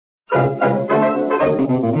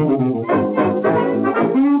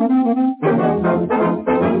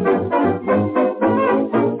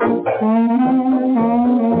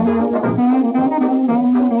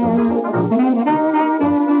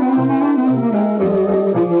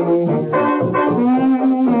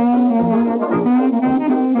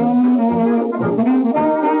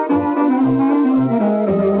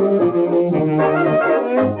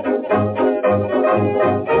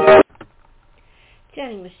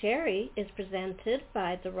Sherri is presented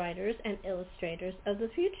by the writers and illustrators of the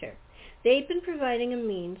future. They've been providing a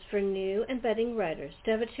means for new and budding writers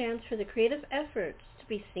to have a chance for the creative efforts to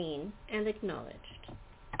be seen and acknowledged.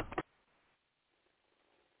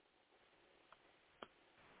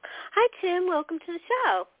 Hi, Tim. Welcome to the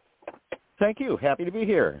show. Thank you. Happy to be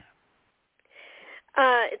here.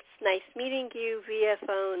 It's nice meeting you via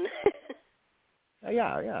phone.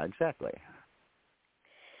 Yeah, exactly.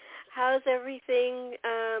 How's everything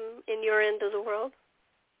in your end of the world?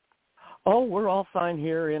 Oh, we're all fine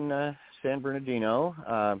here in San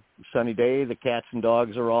Bernardino. Sunny day. The cats and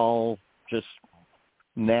dogs are all just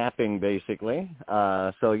napping, basically.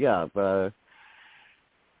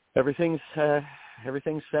 Everything's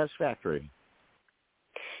satisfactory.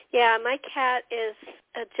 Yeah, my cat is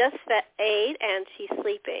just 8 and she's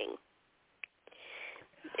sleeping.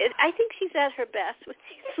 I think she's at her best when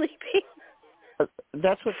she's sleeping.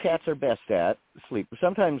 That's what cats are best at, sleep.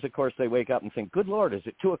 Sometimes, of course, they wake up and think, good Lord, is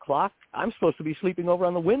it 2 o'clock? I'm supposed to be sleeping over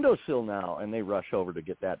on the windowsill now, and they rush over to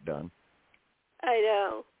get that done. I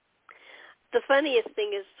know. The funniest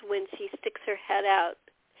thing is when she sticks her head out.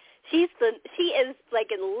 She is like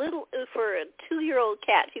for a 2-year-old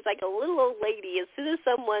cat, she's like a little old lady. As soon as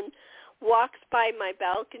someone walks by my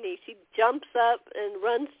balcony, she jumps up and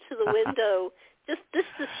runs to the window, just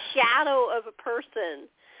the shadow of a person.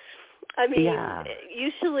 I mean,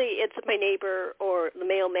 Usually it's my neighbor or the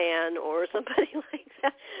mailman or somebody like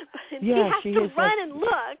that. But she has to run and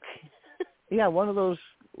look. Yeah, one of those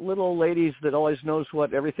little old ladies that always knows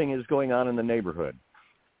what everything is going on in the neighborhood.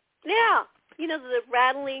 Yeah. You know, the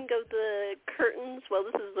rattling of the curtains. Well,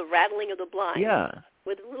 this is the rattling of the blinds. Yeah.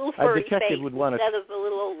 With a little furry face instead of a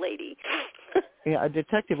little old lady. Yeah, a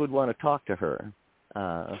detective would want to talk to her.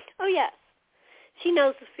 Oh, yes. She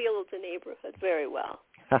knows the feel of the neighborhood very well.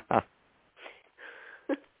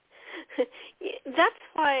 That's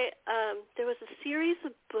why there was a series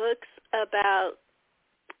of books about,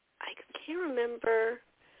 I can't remember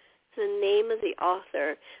the name of the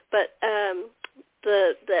author, but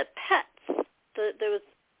the pets. There was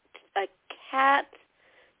a cat,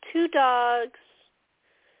 2 dogs,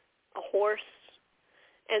 a horse,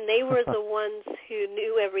 and they were the ones who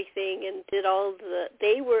knew everything and did all the.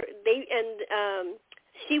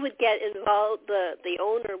 She would get involved. The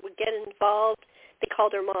owner would get involved. They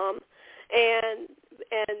called her mom, and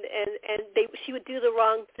she would do the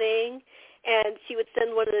wrong thing, and she would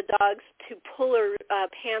send one of the dogs to pull her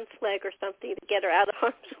pants leg or something to get her out of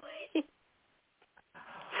harm's way.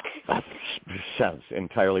 That sounds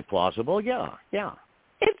entirely plausible. Yeah.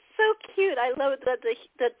 It's so cute. I love it that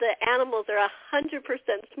the animals are 100%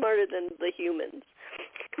 smarter than the humans.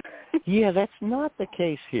 Yeah, that's not the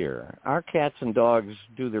case here. Our cats and dogs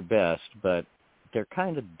do their best, but they're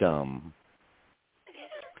kind of dumb.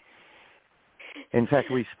 In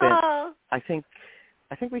fact, we spent I think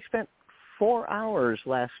we spent 4 hours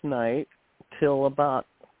last night till about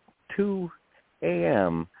 2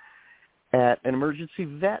 a.m. at an emergency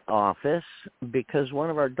vet office because one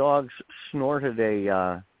of our dogs snorted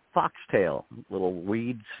a foxtail, little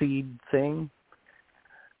weed seed thing,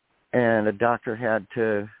 and the doctor had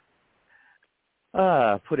to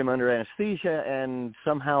put him under anesthesia and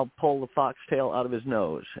somehow pull the foxtail out of his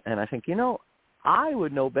nose. And I think, I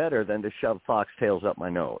would know better than to shove foxtails up my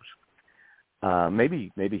nose.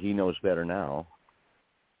 Maybe he knows better now.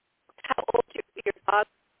 How old is your dog?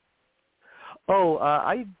 Oh,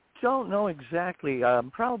 I don't know exactly.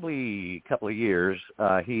 Probably a couple of years.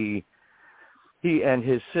 He and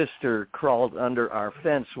his sister crawled under our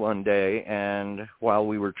fence one day, and while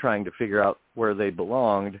we were trying to figure out where they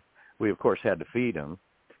belonged, we of course had to feed them.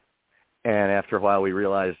 And after a while, we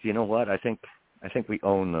realized, you know what? I think we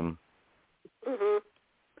own them. Mhm.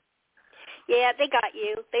 Yeah, they got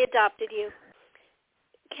you. They adopted you.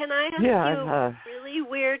 Can I ask you a really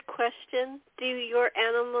weird question? Do your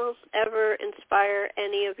animals ever inspire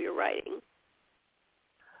any of your writing?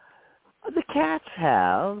 The cats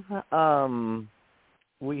have.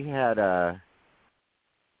 We had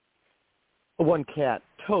one cat,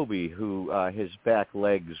 Toby, who his back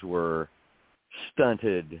legs were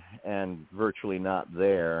stunted and virtually not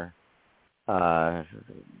there.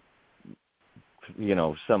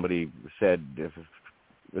 Somebody said,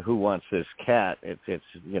 who wants this cat? It's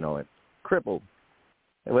crippled.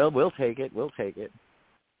 Well, we'll take it.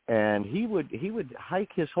 And he would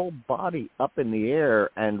hike his whole body up in the air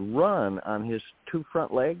and run on his 2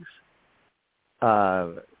 front legs.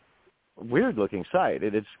 Weird looking sight.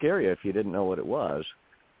 It'd scare you if you didn't know what it was.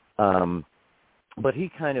 But he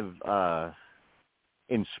kind of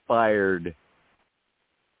inspired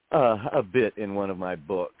a bit in one of my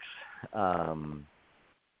books.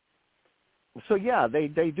 So yeah, they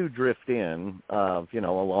do drift in,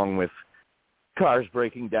 along with cars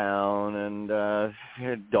breaking down and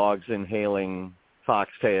dogs inhaling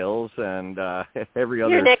foxtails and every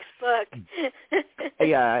other your next book.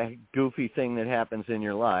 Goofy thing that happens in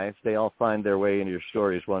your life. They all find their way into your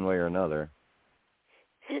stories one way or another.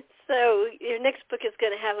 So your next book is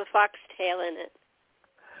going to have a foxtail in it.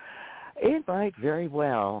 It might very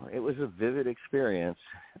well. It was a vivid experience.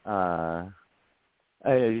 And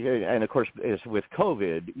of course, as with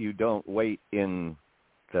COVID, you don't wait in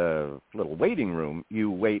the little waiting room. You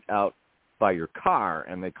wait out by your car,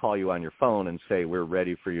 and they call you on your phone and say, "We're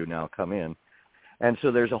ready for you now, come in." And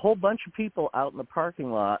so there's a whole bunch of people out in the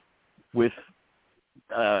parking lot with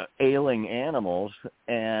ailing animals,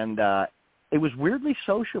 and it was weirdly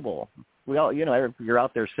sociable. We all, you're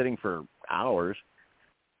out there sitting for hours,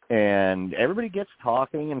 and everybody gets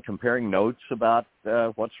talking and comparing notes about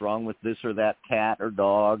what's wrong with this or that cat or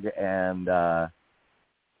dog, and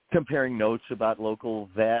comparing notes about local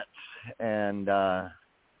vets, and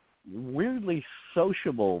weirdly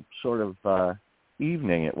sociable sort of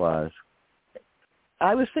evening it was.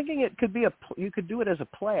 I was thinking it could be you could do it as a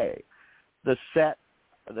play. The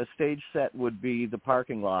stage set would be the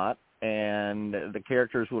parking lot, and the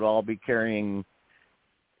characters would all be carrying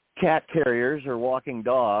cat carriers or walking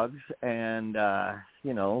dogs, and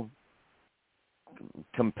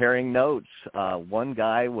comparing notes. One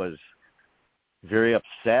guy was very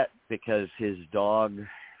upset because his dog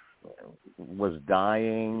was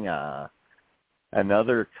dying.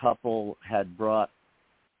 Another couple had brought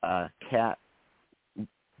a cat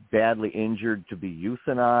badly injured to be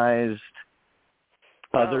euthanized.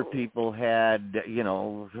 Other people had,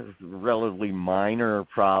 relatively minor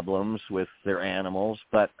problems with their animals,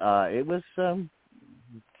 but it was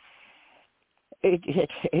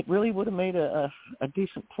it really would have made a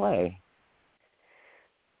decent play.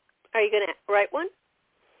 Are you going to write one?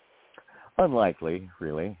 Unlikely,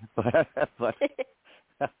 really, but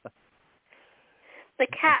the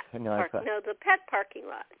cat the pet parking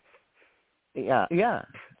lot. Yeah.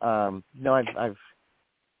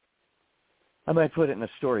 I might put it in a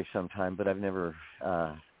story sometime, but I've never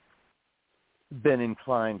been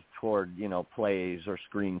inclined toward, plays or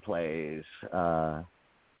screenplays.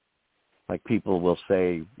 Like people will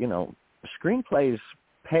say, screenplays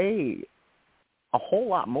pay a whole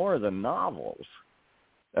lot more than novels,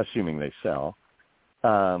 assuming they sell.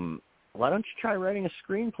 Why don't you try writing a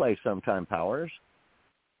screenplay sometime, Powers?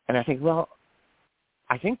 And I think,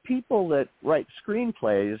 I think people that write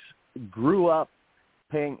screenplays grew up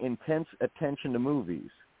paying intense attention to movies.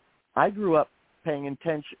 I grew up paying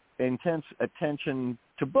intense attention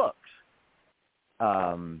to books.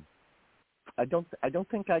 I don't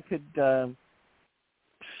think I could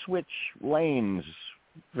switch lanes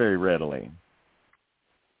very readily.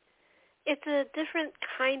 It's a different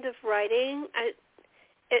kind of writing.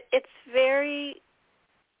 It's a very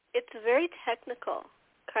technical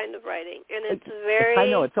kind of writing, and it's very. I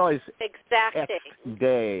know, it's always exacting.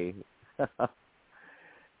 Day.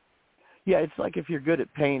 Yeah, it's like if you're good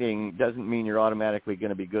at painting, doesn't mean you're automatically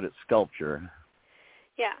going to be good at sculpture.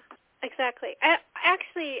 Yeah, exactly. I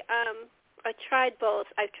tried both.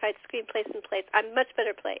 I've tried screenplays and plays. I'm much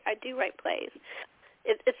better at play. I do write plays.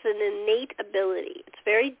 It's an innate ability. It's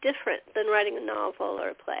very different than writing a novel or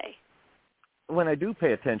a play. When I do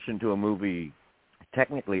pay attention to a movie,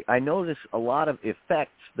 technically, I notice a lot of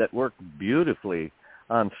effects that work beautifully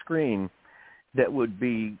on screen that would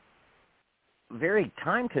be very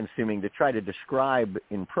time-consuming to try to describe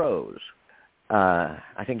in prose.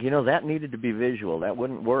 I think, that needed to be visual. That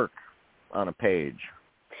wouldn't work on a page.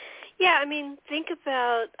 Yeah, I mean, think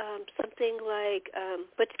about something like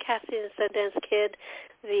Butch Cassidy and the Sundance Kid.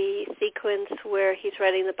 The sequence where he's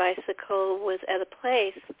riding the bicycle was at a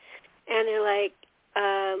place, and they're like,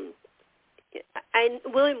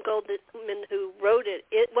 William Goldman, who wrote it,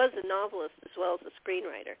 was a novelist as well as a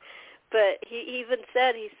screenwriter. But he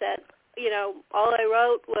said, all I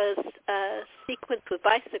wrote was a sequence with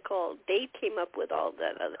bicycle. Dave came up with all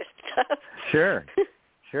that other stuff. Sure.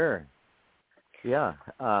 Yeah.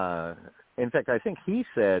 In fact, I think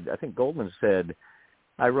Goldman said,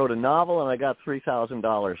 I wrote a novel and I got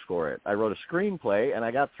 $3,000 for it. I wrote a screenplay and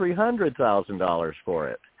I got $300,000 for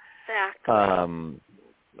it. Exactly.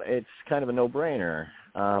 It's kind of a no-brainer.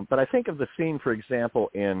 But I think of the scene, for example,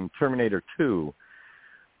 in Terminator 2,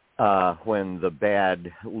 when the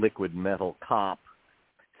bad liquid metal cop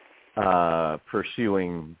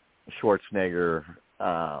pursuing Schwarzenegger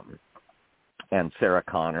and Sarah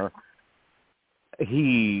Connor,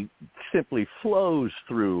 he simply flows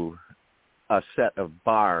through a set of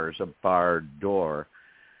bars, a barred door,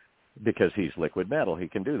 because he's liquid metal. He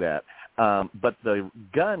can do that. But the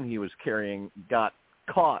gun he was carrying got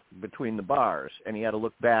caught between the bars, and he had to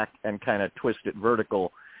look back and kind of twist it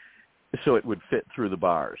vertical so it would fit through the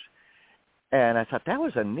bars. And I thought that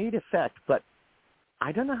was a neat effect, but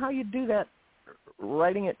I don't know how you do that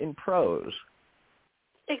writing it in prose.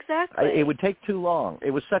 Exactly. It would take too long.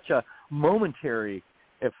 It was such a momentary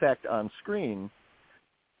effect on screen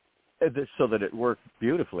so that it worked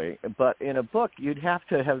beautifully. But in a book, you'd have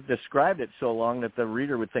to have described it so long that the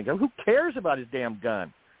reader would think, oh, who cares about his damn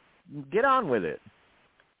gun? Get on with it.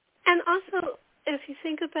 And also, if you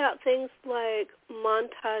think about things like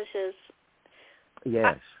montages.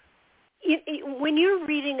 Yes. When you're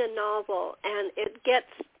reading a novel and it gets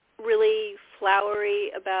really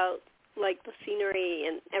flowery about, like, the scenery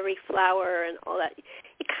and every flower and all that,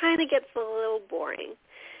 it kind of gets a little boring.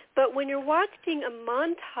 But when you're watching a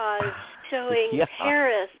montage showing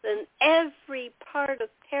Paris and every part of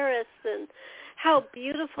Paris and how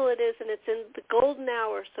beautiful it is, and it's in the golden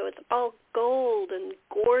hour, so it's all gold and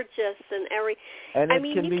gorgeous and every. And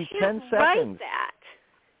it can you be can't 10 seconds. Write that.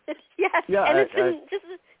 Yes, yeah, and it's in just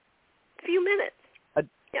a few minutes.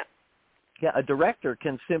 A director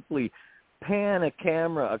can simply pan a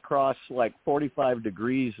camera across like 45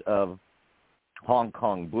 degrees of Hong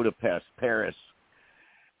Kong, Budapest, Paris,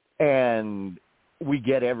 and we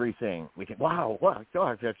get everything. We can, wow,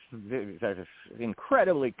 God, that's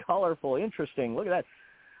incredibly colorful, interesting. Look at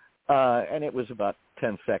that. And it was about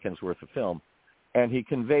 10 seconds worth of film. And he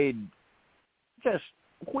conveyed just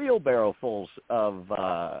wheelbarrowfuls of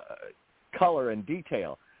color and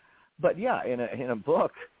detail. But yeah, in a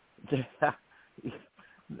book,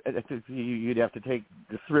 you'd have to take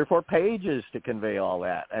 3 or 4 pages to convey all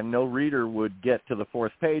that, and no reader would get to the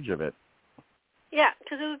 4th page of it. Yeah,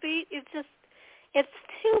 because it's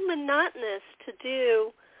too monotonous to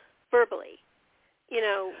do verbally,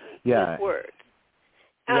 with words.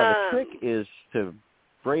 Yeah, the trick is to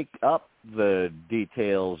break up the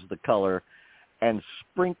details, the color, and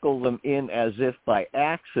sprinkle them in as if by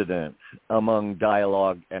accident among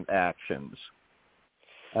dialogue and actions.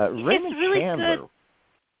 Raymond Chandler. Good.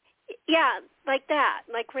 Yeah, like that,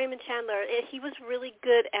 like Raymond Chandler. He was really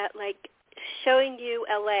good at, like, showing you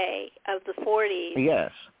L.A. of the 40s.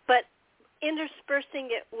 Yes. But interspersing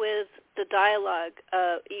it with the dialogue,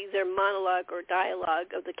 either monologue or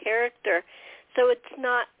dialogue of the character, so it's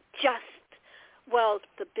not just, well,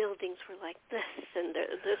 the buildings were like this, and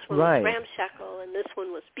this one was ramshackle, and this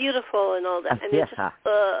one was beautiful, and all that. I mean,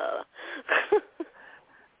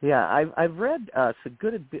 Yeah, I've read a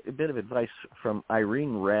good bit of advice from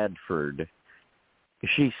Irene Radford.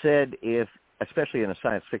 She said especially in a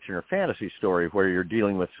science fiction or fantasy story where you're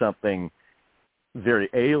dealing with something very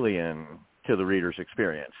alien to the reader's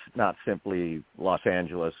experience, not simply Los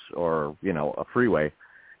Angeles or, a freeway,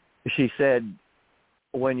 she said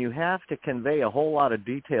when you have to convey a whole lot of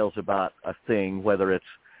details about a thing, whether it's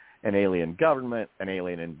an alien government, an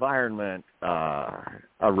alien environment,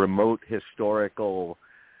 a remote historical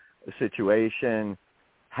situation,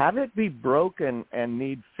 have it be broken and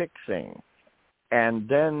need fixing. And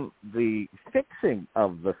then the fixing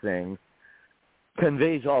of the thing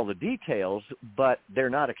conveys all the details, but they're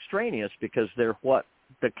not extraneous because they're what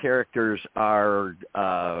the characters are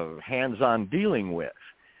hands-on dealing with.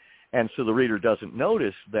 And so the reader doesn't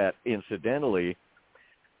notice that, incidentally,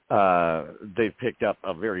 they've picked up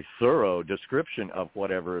a very thorough description of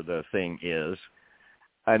whatever the thing is,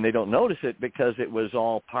 and they don't notice it because it was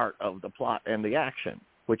all part of the plot and the action,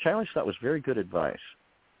 which I always thought was very good advice.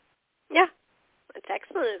 Yeah, it's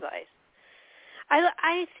excellent advice.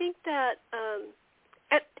 I think that,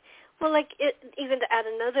 even to add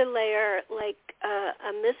another layer, like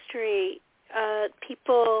a mystery,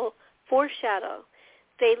 people foreshadow.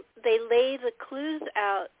 They lay the clues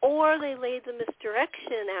out, or they lay the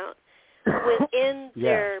misdirection out within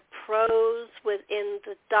their prose, within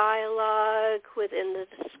the dialogue, within the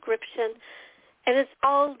description, and it's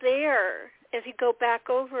all there if you go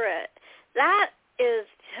back over it. That is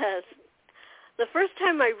just the first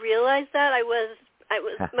time I realized that. I was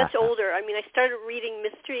much older. I mean, I started reading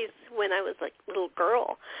mysteries when I was like a little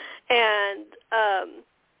girl, and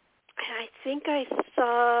I think I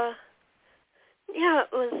saw. Yeah,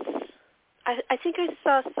 it was. I think I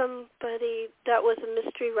saw somebody that was a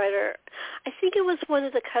mystery writer. I think it was one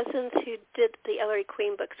of the cousins who did the Ellery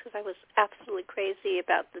Queen books, because I was absolutely crazy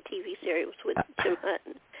about the TV series with Jim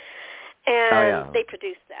Hutton, and they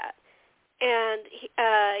produced that. And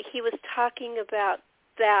he was talking about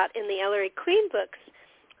that in the Ellery Queen books,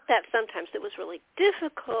 that sometimes it was really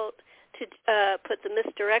difficult to put the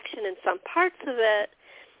misdirection in some parts of it.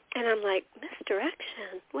 And I'm like,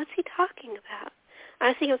 misdirection? What's he talking about?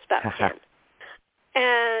 I think it was about 10.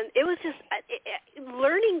 And it was just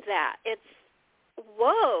learning that. It's,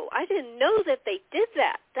 whoa, I didn't know that they did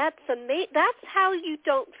that. That's amazing. That's how you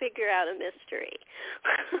don't figure out a mystery.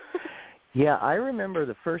 Yeah, I remember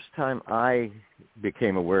the first time I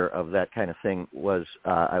became aware of that kind of thing was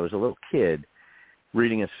I was a little kid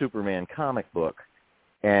reading a Superman comic book,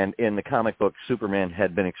 and in the comic book, Superman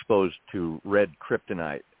had been exposed to red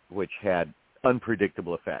kryptonite, which had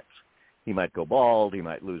unpredictable effects. He might go bald, he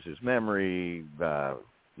might lose his memory,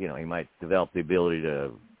 he might develop the ability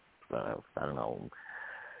to,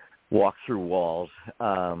 walk through walls,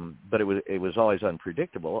 but it was always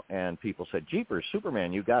unpredictable, and people said, "Jeepers,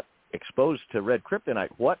 Superman, you got exposed to red kryptonite.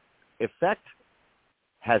 What effect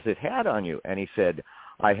has it had on you?" And he said,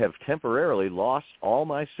 "I have temporarily lost all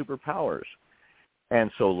my superpowers." And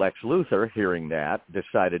so Lex Luthor, hearing that,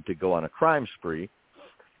 decided to go on a crime spree,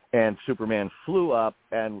 and Superman flew up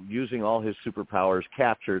and, using all his superpowers,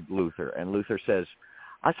 captured Luthor. And Luthor says,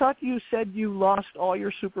 "I thought you said you lost all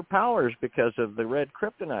your superpowers because of the red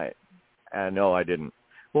kryptonite." "No, I didn't."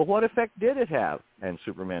 "Well, what effect did it have?" And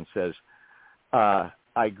Superman says,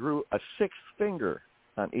 "I grew a sixth finger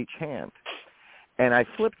on each hand." And I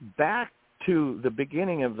flipped back to the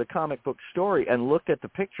beginning of the comic book story and looked at the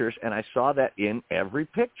pictures, and I saw that in every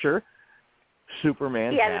picture,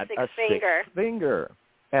 Superman had a sixth finger.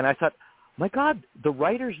 And I thought, my God, the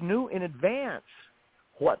writers knew in advance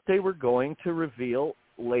what they were going to reveal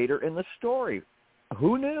later in the story.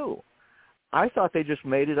 Who knew? I thought they just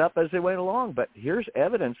made it up as they went along, but here's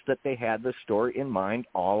evidence that they had the story in mind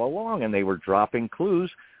all along, and they were dropping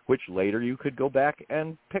clues which later you could go back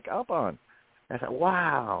and pick up on. I thought,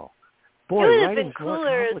 wow. Boy, it would have been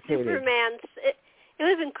cooler if Superman. It would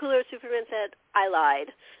have been cooler if Superman said, "I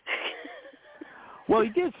lied." Well, he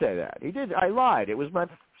did say that. He did. "I lied. It was my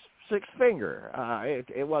sixth finger.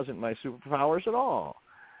 It wasn't my superpowers at all."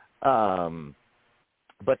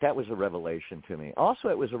 But that was a revelation to me. Also,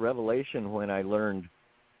 it was a revelation when I learned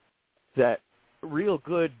that real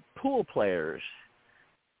good pool players,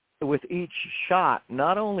 with each shot,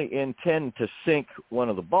 not only intend to sink one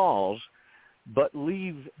of the balls, but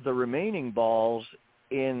leave the remaining balls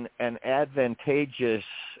in an advantageous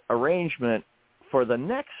arrangement for the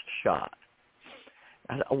next shot.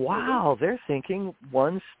 Wow, they're thinking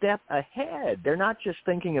one step ahead. They're not just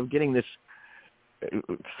thinking of getting this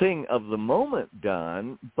thing of the moment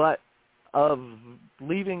done, but of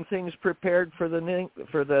leaving things prepared for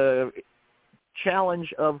the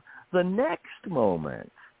challenge of the next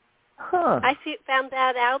moment. Huh. I found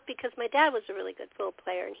that out because my dad was a really good pool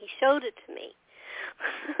player, and he showed it to me.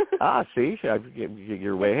 See,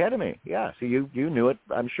 you're way ahead of me. Yeah, so you knew it,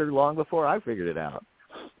 I'm sure, long before I figured it out.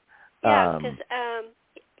 Yeah,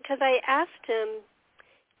 because I asked him,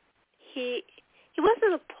 he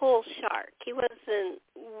wasn't a pool shark. He wasn't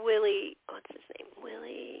Willie, what's his name?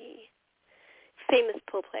 Willie, famous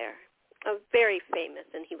pool player, very famous,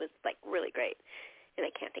 and he was like really great. And I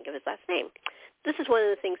can't think of his last name. This is one of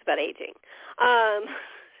the things about aging.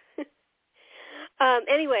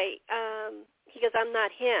 Anyway, he goes, "I'm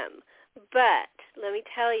not him, but let me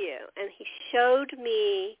tell you." And he showed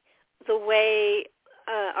me the way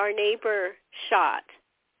our neighbor shot.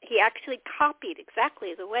 He actually copied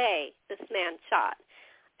exactly the way this man shot.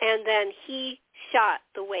 And then he shot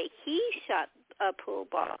the way he shot a pool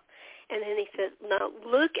ball. And then he said, "Now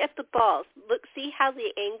look at the balls. Look, see how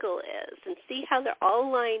the angle is, and see how they're all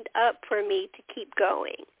lined up for me to keep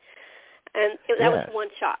going." And that was one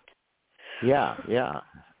shot. Yeah.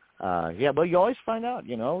 But you always find out,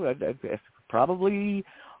 probably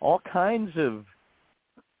all kinds of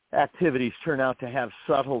activities turn out to have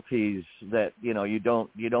subtleties that you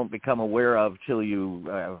don't become aware of till you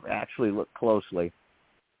actually look closely.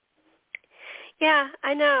 Yeah,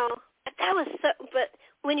 I know. That was so. But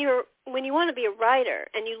when you want to be a writer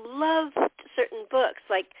and you love certain books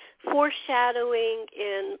like foreshadowing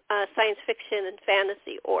in science fiction and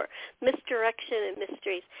fantasy, or misdirection and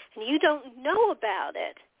mysteries, and you don't know about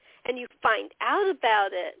it, and you find out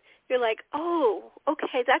about it, you're like, "Oh,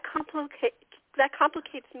 okay, that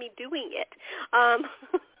complicates me doing it."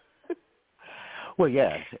 Well,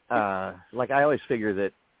 yes. Like I always figure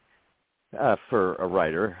that for a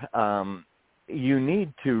writer, you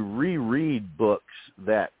need to reread books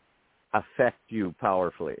that affect you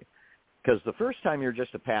powerfully. Because the first time you're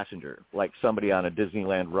just a passenger, like somebody on a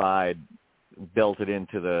Disneyland ride belted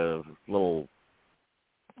into the little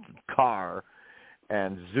car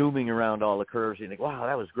and zooming around all the curves, you think, wow,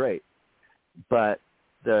 that was great. But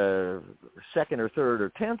the second or third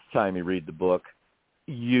or 10th time you read the book,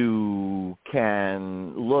 you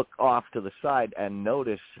can look off to the side and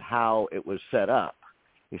notice how it was set up.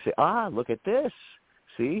 You say, look at this.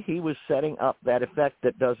 See, he was setting up that effect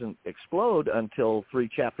that doesn't explode until 3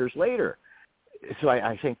 chapters later. So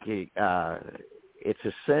I think it's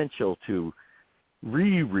essential to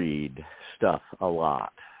reread stuff a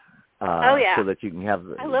lot. So that you can have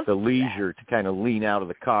the leisure to kind of lean out of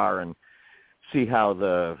the car and see how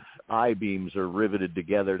the I-beams are riveted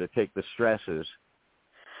together to take the stresses.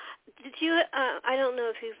 Did you, I don't know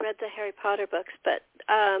if you've read the Harry Potter books, but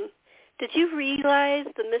did you realize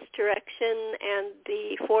the misdirection and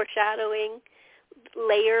the foreshadowing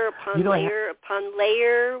layer upon layer upon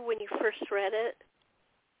layer when you first read it?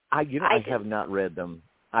 I have not read them.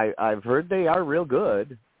 I've heard they are real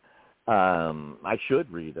good. I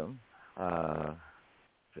should read them.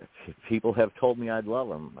 People have told me I'd love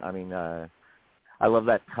them. I mean, I love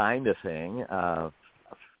that kind of thing. I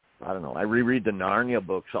don't know. I reread the Narnia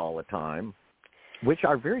books all the time, which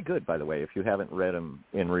are very good, by the way, if you haven't read them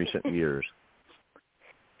in recent years.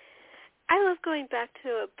 I love going back to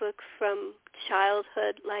a book from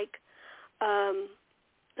childhood, like,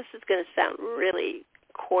 this is going to sound really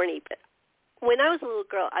corny, but when I was a little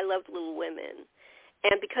girl, I loved Little Women.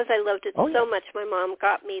 And because I loved it so much, my mom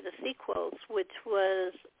got me the sequels, which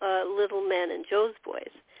was Little Men and Joe's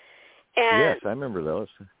Boys. And, yes, I remember those.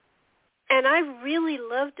 And I really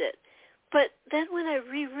loved it. But then when I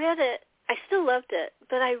reread it, I still loved it,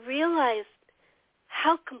 but I realized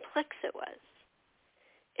how complex it was.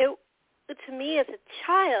 To me, as a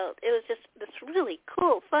child, it was just this really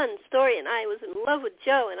cool, fun story, and I was in love with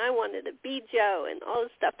Joe, and I wanted to be Joe, and all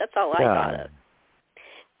this stuff. That's all I thought of.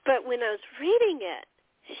 But when I was reading it,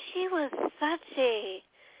 she was such a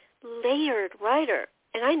layered writer,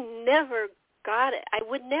 and I never got it. I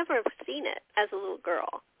would never have seen it as a little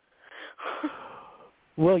girl.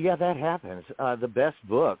 Well, yeah, that happens. The best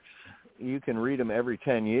books, you can read them every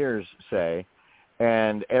 10 years, say,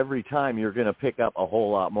 and every time you're going to pick up a whole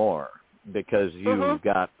lot more because you've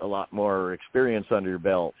got a lot more experience under your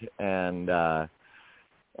belt, and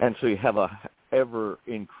so you have a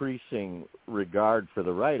ever-increasing regard for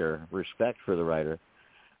the writer, respect for the writer.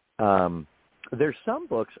 There's some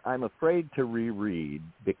books I'm afraid to reread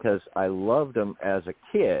because I loved them as a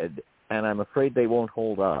kid, and I'm afraid they won't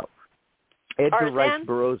hold up. Edgar Rice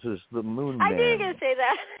Burroughs' The Moon Men. I knew you were going to say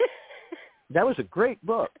that. That was a great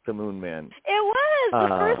book, The Moon Men. It was.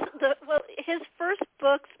 His first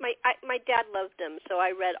books, my dad loved them, so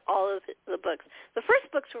I read all of the books. The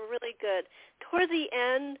first books were really good. Toward the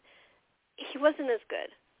end, he wasn't as good.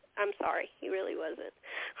 I'm sorry. He really wasn't.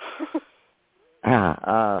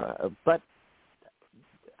 But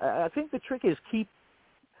I think the trick is keep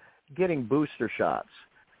getting booster shots,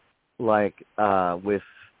 like with,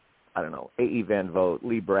 I don't know, A.E. Van Vogt,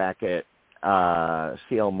 Lee Brackett,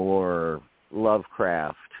 C.L. Moore,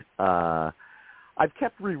 Lovecraft. I've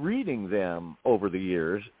kept rereading them over the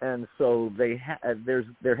years, and so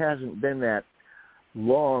there hasn't been that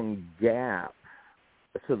long gap,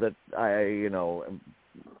 so that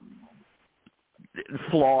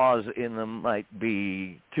flaws in them might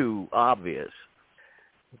be too obvious.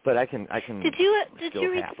 But I can. Did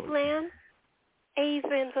you read Slan? A.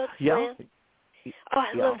 Van Vogt Slan? Yeah. Oh,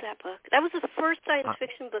 I love that book. That was the first science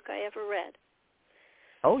fiction book I ever read.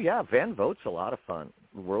 Oh yeah, Van Vogt's a lot of fun.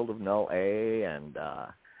 World of Null A and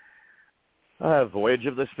Voyage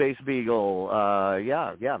of the Space Beagle.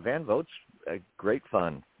 Van Vogt's great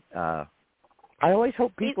fun. I always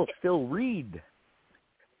hope people still read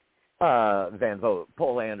Van Vogt,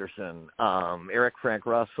 Paul Anderson, Eric Frank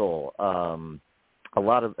Russell, a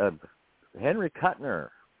lot of Henry Kuttner.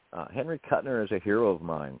 Henry Kuttner is a hero of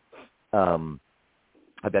mine.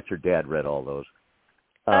 I bet your dad read all those.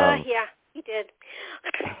 Yeah, he did.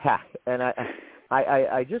 And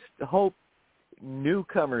I just hope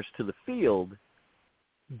newcomers to the field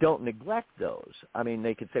don't neglect those. I mean,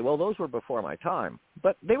 they could say, well, those were before my time.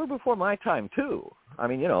 But they were before my time, too. I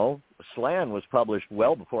mean, Slan was published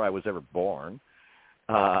well before I was ever born.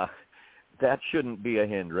 That shouldn't be a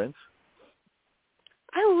hindrance.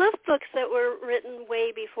 I love books that were written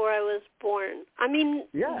way before I was born. I mean,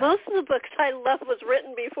 most of the books I love was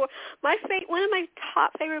written before. One of my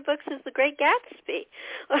top favorite books is The Great Gatsby.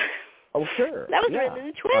 Oh, sure. That was written in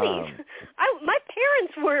the 20s. My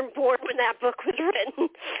parents weren't born when that book was written.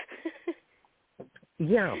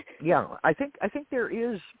 Yeah. I think there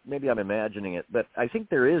is, maybe I'm imagining it, but I think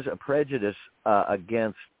there is a prejudice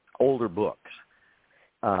against older books.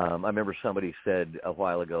 I remember somebody said a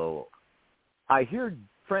while ago, I hear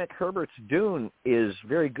Frank Herbert's Dune is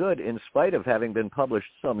very good in spite of having been published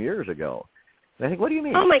some years ago. And I think, what do you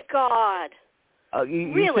mean? Oh, my God.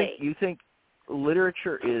 Really? You think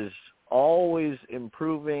literature is always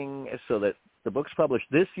improving so that the books published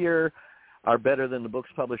this year are better than the books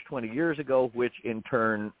published 20 years ago, which in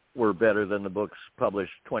turn were better than the books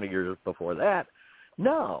published 20 years before that.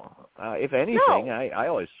 No. If anything, no. I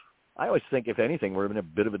always think, if anything, we're in a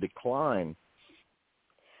bit of a decline.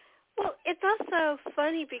 Well, it's also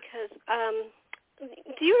funny because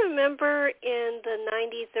do you remember in the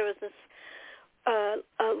 90s there was this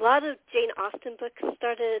a lot of Jane Austen books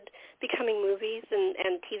started becoming movies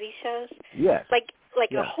and TV shows? Yes. Like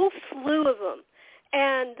yeah. a whole slew of them.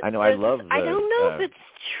 And I know. I love. I don't know if it's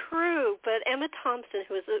true, but Emma Thompson,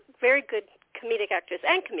 who is a very good comedic actress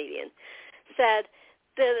and comedian, said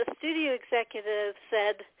the studio executive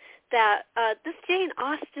said that this Jane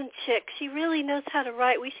Austen chick, she really knows how to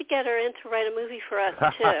write. We should get her in to write a movie for us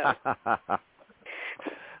too.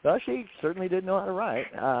 Well, she certainly did know how to write.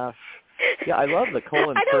 Yeah, I love the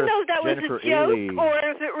Colin I don't Firth, know if that Jennifer was a joke Ely. or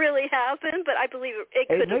if it really happened, but I believe it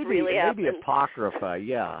could have really happened. Maybe apocrypha,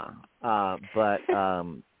 yeah. But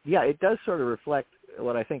yeah, it does sort of reflect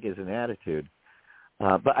what I think is an attitude.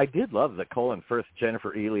 But I did love the Colin Firth,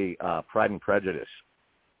 Jennifer Ely, Pride and Prejudice.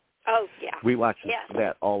 Oh, yeah. We watch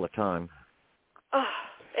that all the time. Oh,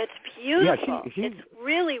 it's beautiful. Yeah, it's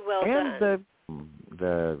really well done. And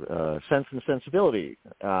the Sense and Sensibility.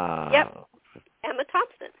 Yep. Emma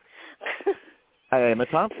Thompson. Emma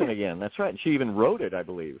Thompson again. That's right. She even wrote it, I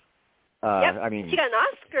believe. Yep. I mean, she got an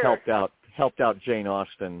Oscar. Helped out Jane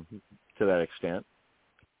Austen to that extent.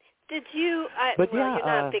 Did you? But well, you're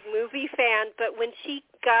not a big movie fan, but when she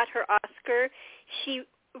got her Oscar, she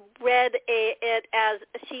read it as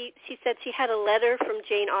she said she had a letter from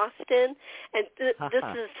Jane Austen, and this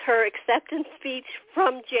is her acceptance speech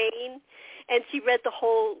from Jane, and she read this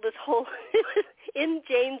whole in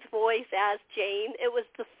Jane's voice as Jane. It was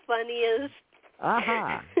the funniest.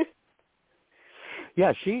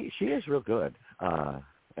 Yeah, she is real good,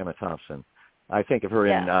 Emma Thompson. I think of her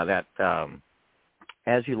in that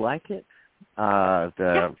As You Like It,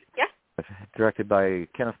 directed by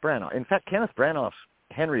Kenneth Branagh. In fact, Kenneth Branagh's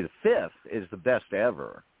Henry V is the best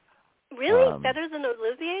ever. Really? Better than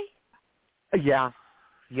Olivier? Yeah.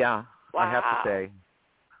 Wow. I have to say.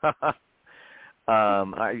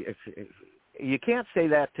 You can't say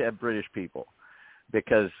that to British people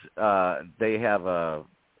because they have a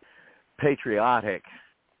patriotic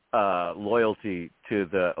loyalty to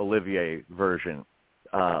the Olivier version,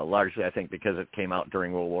 largely, I think, because it came out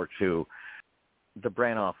during World War II. The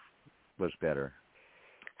Branagh was better.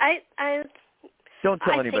 Don't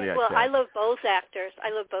tell anybody I said. I love both actors.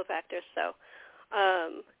 So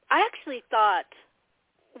I actually thought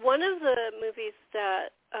one of the movies that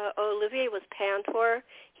Olivier was panned for,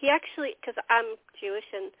 he actually, because I'm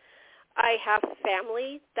Jewish and I have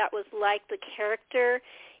family that was like the character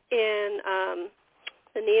in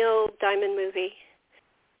the Neil Diamond movie.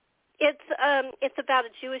 It's about a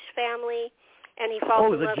Jewish family, and he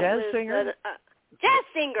falls in love with jazz singer. Jazz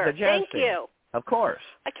singer. Thank you. Of course.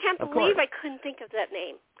 I can't believe I couldn't think of that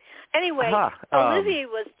name. Anyway, Olivier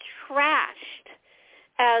was trashed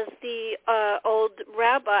as the old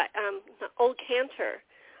rabbi, old cantor,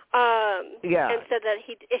 and said that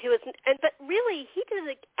he was. But really, he did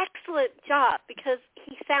an excellent job because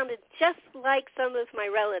he sounded just like some of my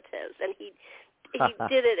relatives, and he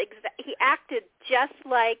did it. He acted just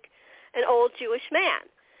like an old Jewish man.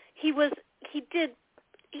 He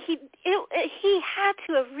had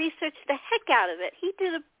to have researched the heck out of it. He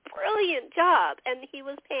did a brilliant job, and he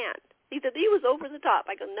was panned. He said he was over the top.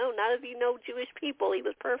 I go, no, none of you know Jewish people. He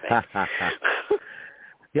was perfect.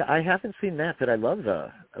 Yeah, I haven't seen that, but I love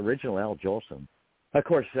the original Al Jolson. Of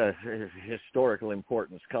course, historical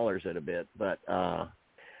importance colors it a bit, but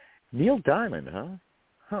Neil Diamond,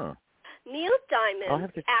 huh? Neil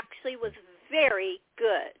Diamond actually was very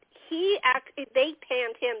good. They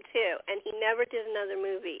panned him too, and he never did another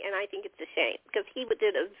movie, and I think it's a shame because he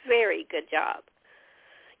did a very good job.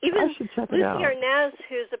 Even Lucy Arnaz,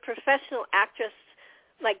 who's a professional actress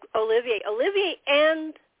like Olivier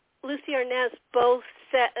and Lucy Arnaz both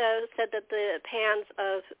said that the pans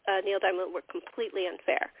of Neil Diamond were completely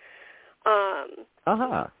unfair.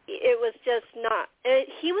 It was just not.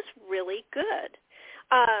 He was really good,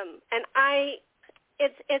 and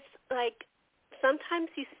it's like. Sometimes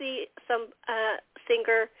you see some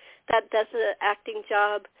singer that does an acting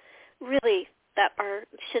job really that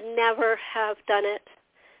should never have done it.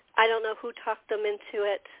 I don't know who talked them into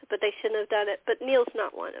it, but they shouldn't have done it. But Neil's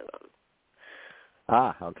not one of them.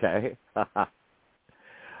 Okay.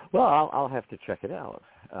 Well, I'll have to check it out.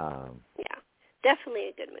 Yeah, definitely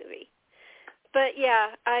a good movie. But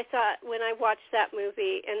yeah, I thought when I watched that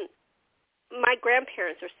movie, and my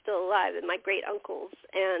grandparents are still alive, and my great uncles,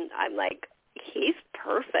 and I'm like, he's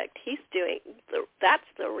perfect. That's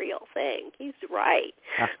the real thing. He's right.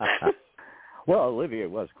 Well, Olivier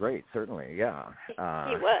was great, certainly, yeah. He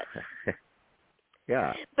was.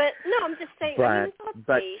 Yeah. But no, I'm just saying. I mean, it's all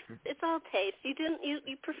taste. It's all taste.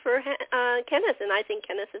 You prefer Kenneth, and I think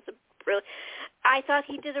Kenneth is I thought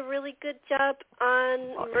he did a really good job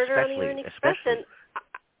on Murder on the Orient Express.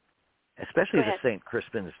 Especially the St.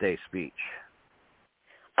 Crispin's Day speech.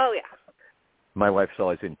 Oh yeah. My wife's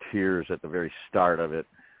always in tears at the very start of it.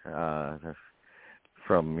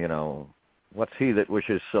 From what's he that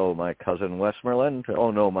wishes so, my cousin Westmoreland?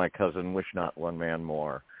 Oh no, my cousin, wish not one man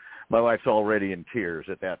more. My wife's already in tears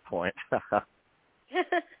at that point.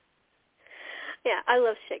 Yeah, I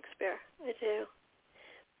love Shakespeare. I do.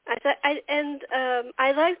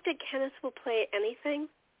 I like that Kenneth will play anything,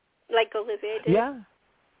 like Olivier did.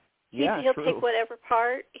 Yeah. He'll take whatever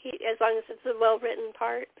part, as long as it's a well-written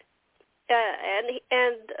part.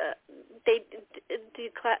 They do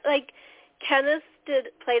like Kenneth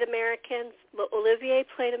played Americans. Olivier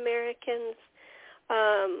played Americans.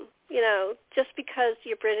 Just because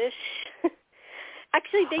you're British.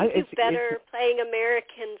 Actually, they do better playing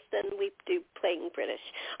Americans than we do playing British,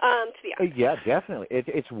 to be honest. Yeah, definitely.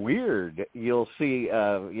 It's weird. You'll see,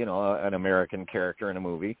 an American character in a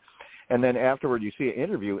movie, and then afterward you see an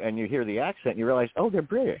interview and you hear the accent and you realize, oh, they're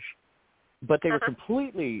British. But they were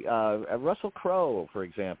completely, Russell Crowe, for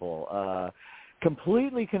example,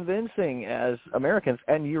 completely convincing as Americans.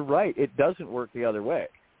 And you're right, it doesn't work the other way.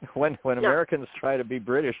 When Americans try to be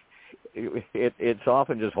British, it's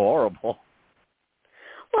often just horrible.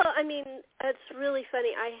 Well, I mean, it's really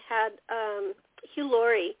funny. I had Hugh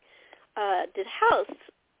Laurie did House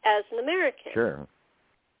as an American. Sure.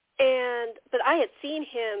 But I had seen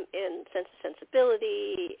him in Sense and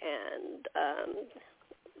Sensibility and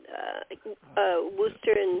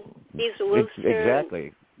Wooster and Eves of Wooster.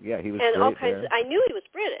 Exactly. Yeah, he was and great all kinds. there. I knew he was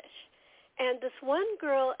British. And this one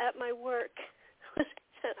girl at my work,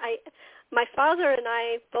 my father and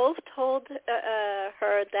I both told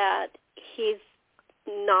her that he's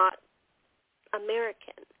not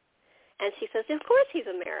American. And she says, of course he's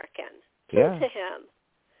American. Listen to him.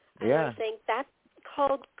 And I'm saying, that's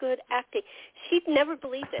called good acting. She'd never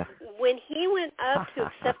believed it. When he went up to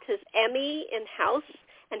accept his Emmy in House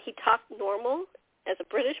and he talked normal as a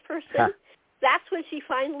British person, that's when she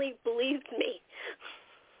finally believed me.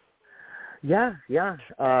 Yeah.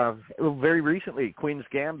 Very recently, Queen's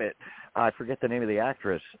Gambit, I forget the name of the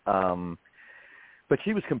actress, but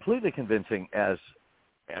she was completely convincing as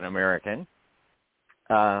an American.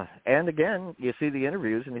 And again, you see the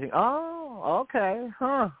interviews and you think, oh, okay,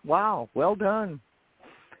 wow, well done.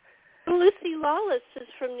 Lucy Lawless is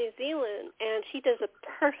from New Zealand, and she does a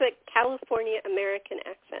perfect California American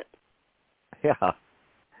accent. Yeah.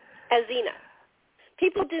 As Xena.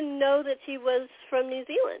 People didn't know that she was from New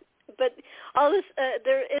Zealand. But all this,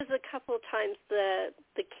 there is a couple of times the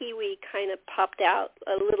Kiwi kind of popped out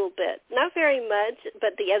a little bit. Not very much,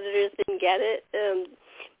 but the editors didn't get it.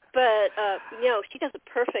 She does a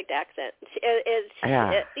perfect accent.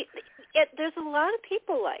 There's a lot of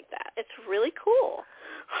people like that. It's really cool.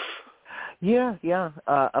 Yeah.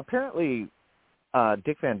 Apparently,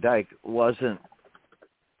 Dick Van Dyke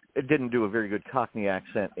didn't do a very good Cockney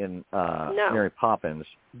accent in Mary Poppins,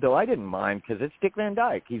 though I didn't mind because it's Dick Van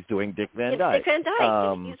Dyke. He's doing Dick Van Dyke. Dick Van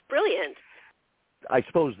Dyke. He's brilliant. I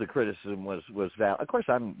suppose the criticism was valid. Of course,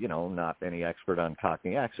 I'm not any expert on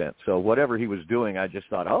Cockney accents, so whatever he was doing, I just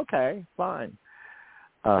thought, okay, fine.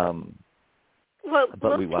 Well,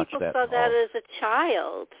 but most people saw that as a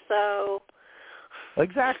child, so.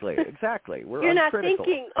 Exactly. You're not critical.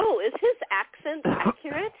 thinking, oh, is his accent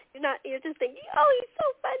accurate? You're just thinking, oh, he's so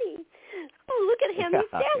funny. Oh, look at him,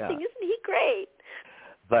 he's dancing. Isn't he great?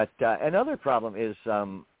 But another problem is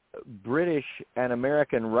British and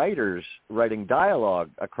American writers writing dialogue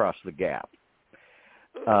across the gap.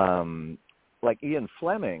 Like Ian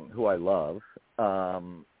Fleming, who I love,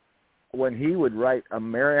 when he would write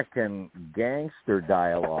American gangster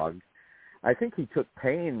dialogue, I think he took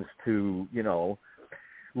pains to,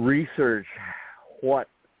 research what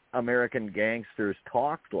American gangsters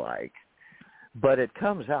talked like, but it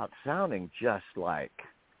comes out sounding just like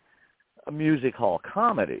a music hall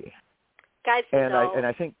comedy. Guys and Dolls. And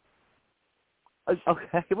I think,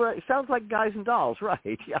 okay, well, it sounds like Guys and Dolls, right?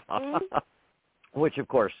 Yeah. Mm-hmm. Which, of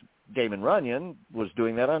course, Damon Runyon was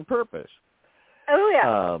doing that on purpose. Oh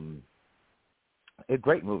yeah. A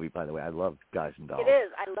great movie, by the way. I love Guys and Dolls. It is.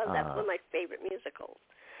 I love that. One of my favorite musicals.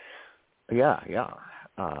 Yeah.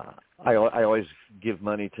 I always give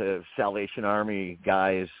money to Salvation Army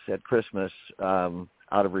guys at Christmas out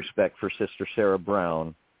of respect for Sister Sarah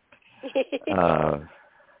Brown.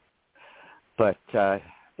 But I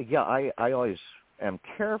always am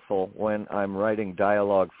careful when I'm writing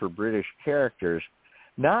dialogue for British characters,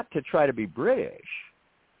 not to try to be British,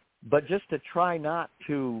 but just to try not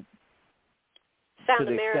to sound to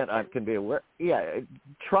the American. extent I can be aware. Yeah,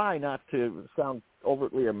 try not to sound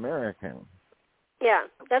overtly American. Yeah,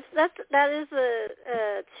 that is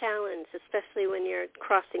a challenge, especially when you're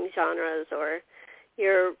crossing genres or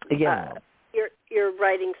you're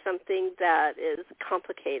writing something that is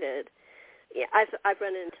complicated. Yeah, I've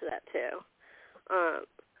run into that too.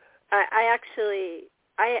 I actually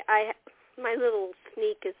my little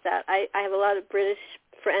sneak is that I have a lot of British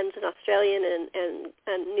friends and Australian and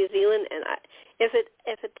New Zealand, and if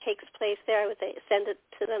it takes place there, I would send it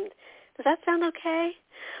to them. Does that sound okay?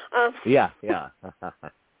 Yeah.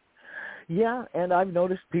 Yeah, and I've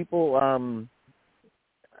noticed people,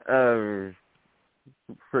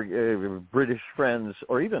 for British friends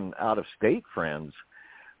or even out-of-state friends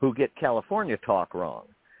who get California talk wrong.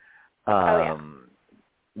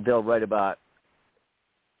 They'll write about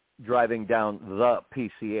driving down the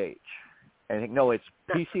PCH. I think, no, it's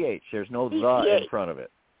PCH. There's no PCH. The in front of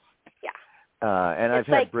it. And I've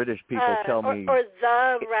had British people tell me... Or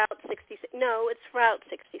the Route 66. No, it's Route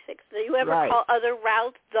 66. Do you ever call other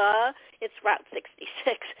routes the? It's Route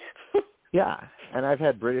 66. Yeah, and I've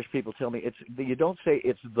had British people tell me you don't say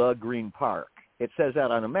it's the Green Park. It says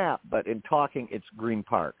that on a map, but in talking, it's Green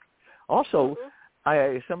Park. Also,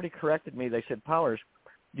 somebody corrected me. They said, Powers,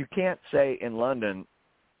 you can't say in London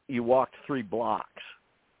you walked 3 blocks.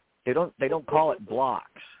 They don't call it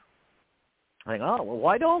blocks. I think, well,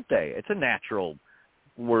 why don't they? It's a natural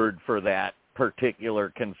word for that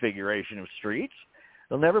particular configuration of streets.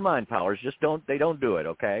 Well, never mind, Powers. They don't do it,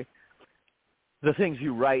 okay? The things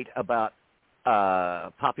you write about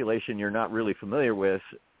population you're not really familiar with,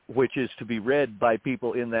 which is to be read by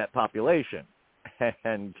people in that population.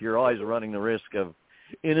 And you're always running the risk of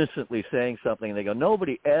innocently saying something, and they go,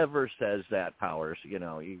 nobody ever says that, Powers.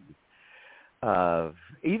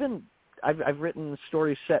 Even I've written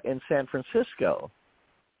stories set in San Francisco,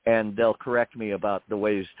 and they'll correct me about the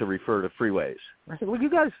ways to refer to freeways. I said, well, you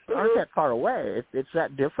guys aren't that far away. It's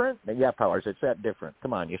that different? And yeah, Powers, it's that different.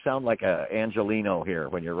 Come on, you sound like a Angelino here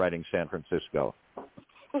when you're writing San Francisco.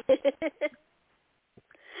 I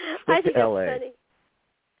think it's funny.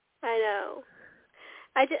 I know.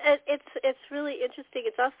 It's really interesting.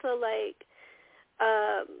 It's also like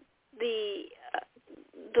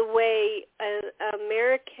the way an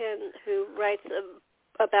American who writes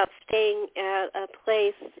about staying at a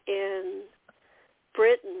place in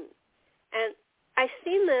Britain, and I've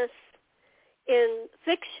seen this in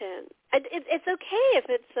fiction. It's okay if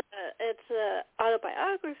it's a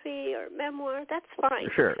autobiography or memoir. That's fine.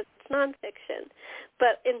 Sure. Because it's nonfiction.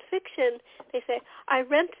 But in fiction, they say, I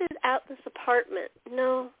rented out this apartment.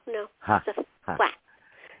 No, it's a flat.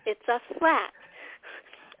 It's a flat.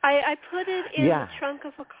 I put it in the trunk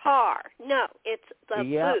of a car. No, it's the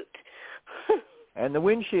boot. And the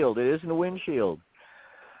windshield. It isn't a windshield.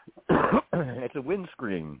 It's a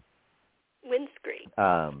windscreen.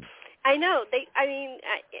 I know.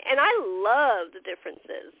 And I love the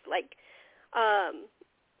differences. Like,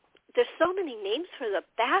 there's so many names for the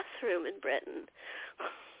bathroom in Britain.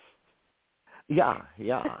 Yeah.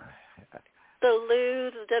 The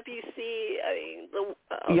loo, the WC,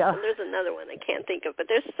 there's another one I can't think of, but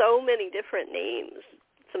there's so many different names.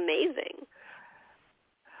 It's amazing.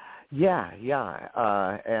 Yeah.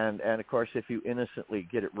 And of course, if you innocently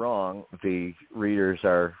get it wrong, the readers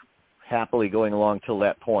are happily going along till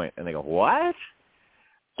that point, and they go, what?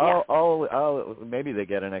 Yeah. Oh, maybe they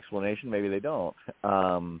get an explanation, maybe they don't.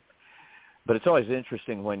 But it's always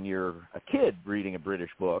interesting when you're a kid reading a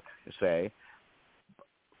British book, say,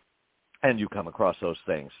 and you come across those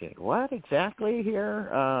things. You think, what exactly here?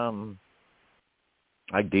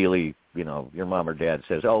 Ideally, your mom or dad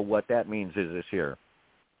says, oh, what that means is this here.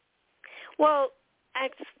 Well,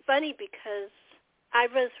 it's funny because I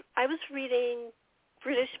was reading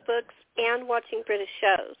British books and watching British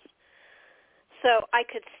shows. So I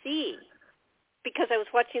could see, because I was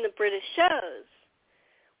watching the British shows,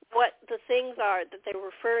 what the things are that they're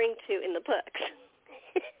referring to in the books.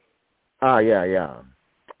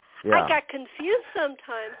 Yeah. I got confused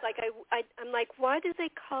sometimes. Like I'm like, why do they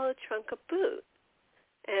call a trunk a boot?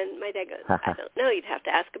 And my dad goes, I don't know. You'd have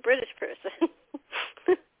to ask a British person.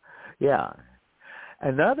 Yeah.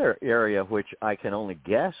 Another area which I can only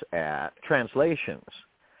guess at, translations.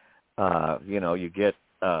 You get,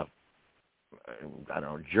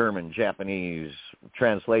 German, Japanese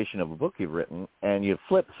translation of a book you've written, and you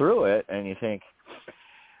flip through it, and you think,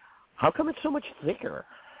 how come it's so much thicker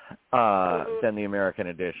than the American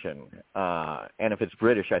edition? And if it's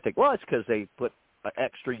British, I think, well, it's because they put an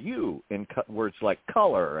extra U in words like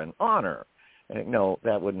color and honor. And no,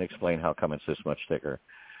 that wouldn't explain how come it's this much thicker.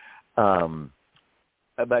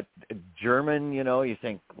 But German, you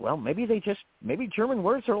think, well, maybe German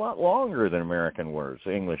words are a lot longer than American words,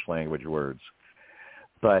 English language words.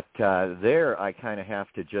 But there I kind of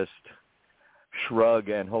have to just shrug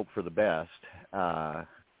and hope for the best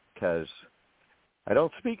because I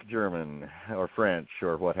don't speak German or French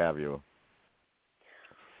or what have you.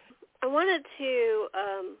 I wanted to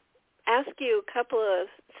ask you a couple of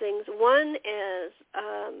things. One is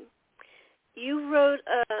you wrote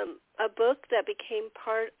a book that became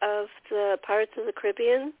part of the Pirates of the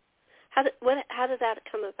Caribbean. How did that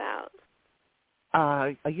come about?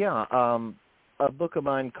 A book of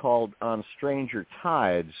mine called On Stranger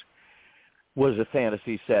Tides was a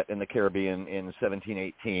fantasy set in the Caribbean in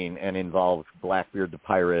 1718 and involved Blackbeard the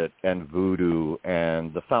Pirate and voodoo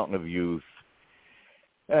and the Fountain of Youth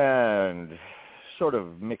and sort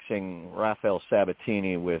of mixing Raphael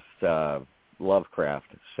Sabatini with Lovecraft,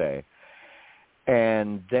 say.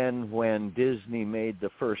 And then when Disney made the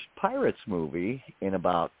first Pirates movie in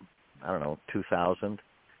about, 2000,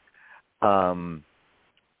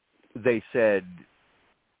 they said,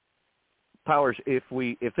 Powers, if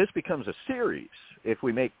this becomes a series, if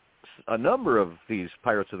we make a number of these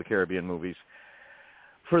Pirates of the Caribbean movies,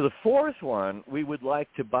 for the fourth one, we would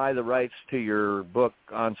like to buy the rights to your book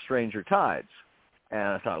On Stranger Tides. And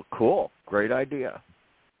I thought, cool, great idea.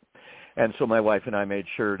 And so my wife and I made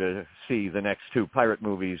sure to see the next two pirate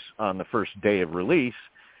movies on the first day of release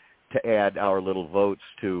to add our little votes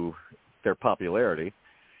to their popularity.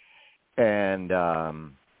 And,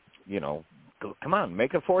 come on,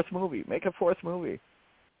 make a fourth movie.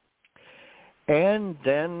 And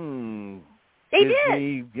then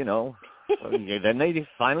Disney, then they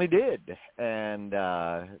finally did. And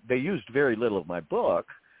they used very little of my book.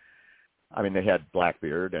 I mean, they had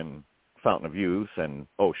Blackbeard and Fountain of Youth and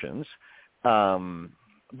Oceans.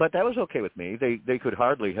 But that was okay with me. They could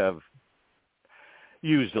hardly have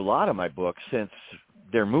used a lot of my book since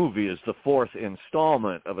their movie is the fourth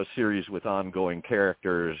installment of a series with ongoing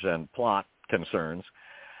characters and plot concerns.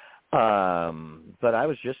 But I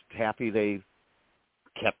was just happy they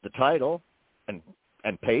kept the title and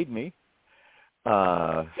paid me.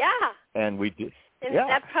 And we did. And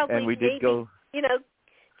that probably and we did go.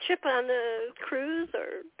 Trip on a cruise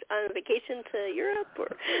or on a vacation to Europe,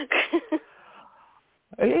 or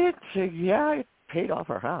it paid off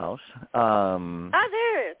our house.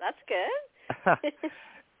 That's good.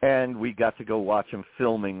 And we got to go watch them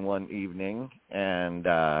filming one evening, and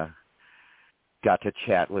got to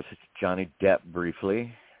chat with Johnny Depp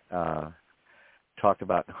briefly. Talked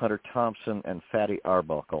about Hunter Thompson and Fatty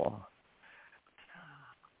Arbuckle.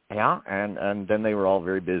 Yeah, and then they were all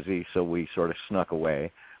very busy, so we sort of snuck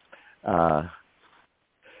away.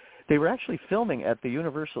 They were actually filming at the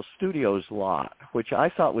Universal Studios lot, which I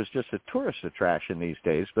thought was just a tourist attraction these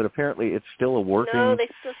days, but apparently it's still a working... No, they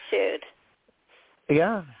still shoot.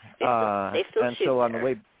 Yeah. They still and shoot so on there.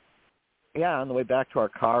 on the way back to our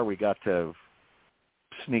car, we got to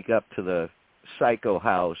sneak up to the Psycho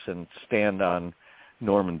house and stand on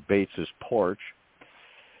Norman Bates's porch,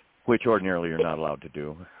 which ordinarily you're not allowed to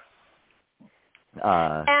do.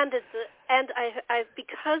 And I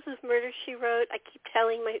because of Murder, She Wrote, I keep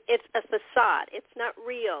telling it's a facade. It's not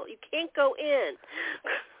real. You can't go in.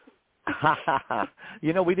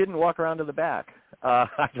 We didn't walk around to the back.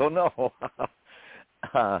 I don't know.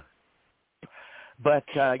 In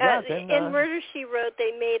Murder, She Wrote,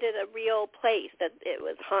 they made it a real place, that it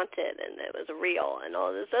was haunted and it was real and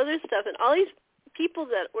all this other stuff. And all these people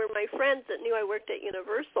that were my friends that knew I worked at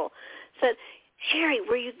Universal said, Sherri,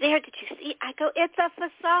 were you there? Did you see? I go, it's a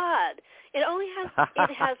facade. It's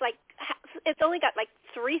only got like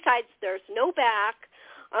three sides. There's no back.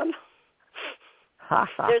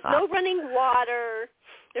 There's no running water.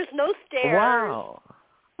 There's no stairs. Wow.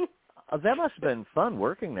 That must have been fun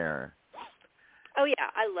working there. Oh, yeah.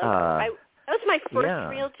 I loved it. That was my first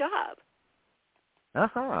real job.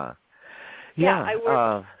 Uh-huh. Yeah, I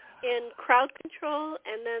worked in crowd control,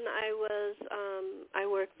 and then I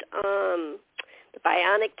worked the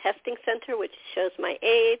Bionic Testing Center, which shows my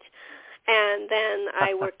age, and then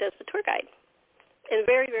I worked as a tour guide in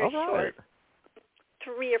very, very short,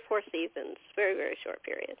 3 or 4 seasons, very, very short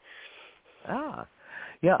period.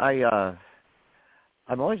 Yeah,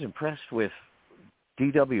 I'm always impressed with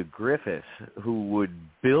D.W. Griffith, who would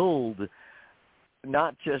build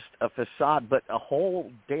not just a facade, but a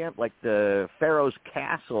whole like the Pharaoh's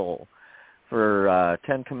Castle for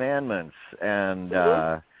 10 Commandments. And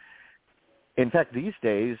in fact, these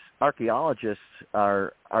days, archaeologists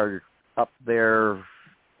are up there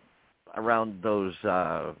around those,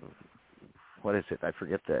 what is it? I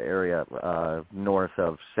forget the area north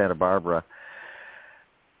of Santa Barbara.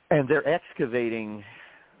 And they're excavating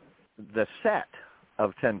the set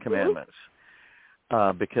of Ten Commandments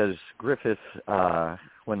because Griffith,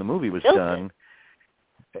 when the movie was done,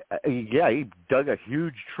 he dug a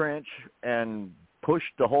huge trench and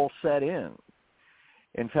pushed the whole set in.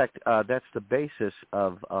 In fact, that's the basis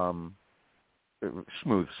of,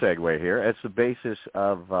 smooth segue here, it's the basis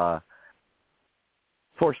of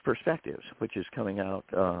Forced Perspectives, which is coming out,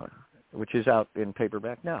 which is out in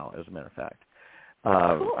paperback now, as a matter of fact.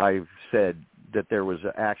 Cool. I've said that there was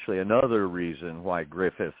actually another reason why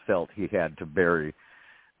Griffith felt he had to bury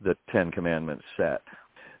the Ten Commandments set.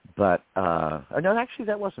 But, no, actually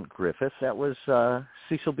that wasn't Griffith. That was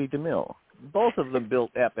Cecil B. DeMille. Both of them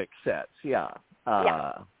built epic sets, yeah.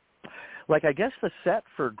 Like, I guess the set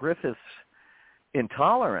for Griffith's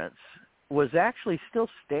Intolerance was actually still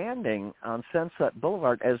standing on Sunset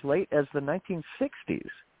Boulevard as late as the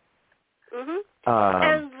 1960s.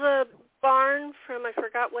 And the barn from, I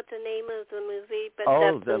forgot what the name of the movie, but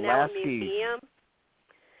that's the now Lasky, a museum.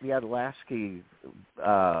 Yeah, the Lasky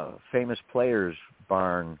famous players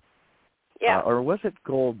barn. Yeah. Or was it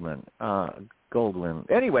Goldman? Goldwyn.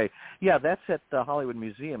 Anyway, yeah, that's at the Hollywood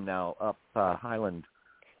Museum now, up Highland.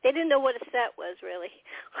 They didn't know what a set was, really.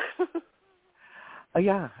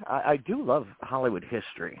 Yeah, I do love Hollywood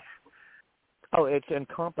history. Oh, it's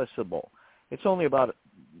encompassable. It's only about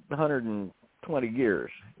 120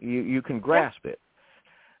 years. You can grasp it.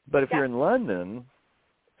 But if you're in London,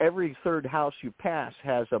 every third house you pass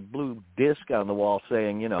has a blue disc on the wall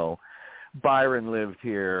saying, Byron lived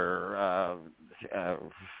here.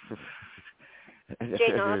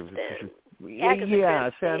 Jane Austen. Yeah,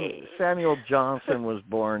 Samuel Johnson was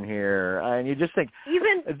born here, and you just think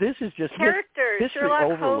even this is just characters. history Sherlock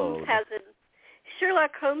overload.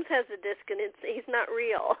 Holmes has a disc, and he's not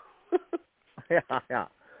real. Yeah,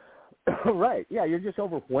 right. Yeah, you're just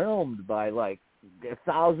overwhelmed by like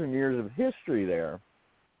 1,000 years of history there.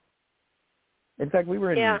 In fact, we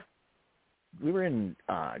were in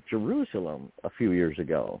Jerusalem a few years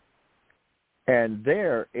ago, and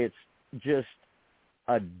there it's just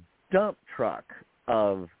a dump truck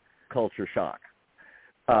of culture shock.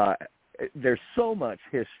 There's so much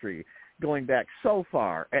history going back so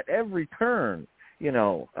far at every turn.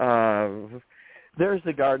 There's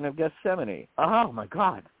the Garden of Gethsemane. Oh my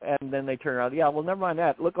God! And then they turn around. Yeah, well, never mind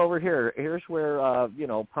that. Look over here. Here's where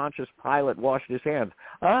Pontius Pilate washed his hands.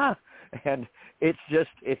 And it's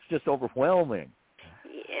just overwhelming.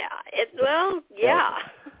 Yeah.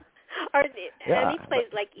 Or any place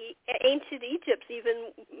like ancient Egypt's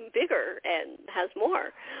even bigger and has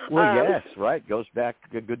more. Well, yes, right. Goes back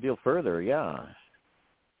a good deal further. Yeah.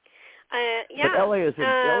 But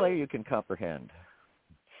LA you can comprehend.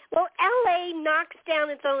 Well, LA knocks down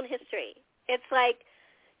its own history. It's like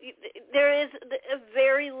there is a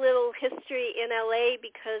very little history in LA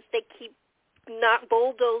because they keep not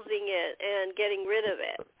bulldozing it and getting rid of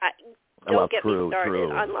it. Don't get me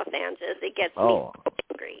started on Los Angeles. It gets me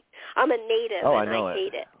angry. I'm a native and I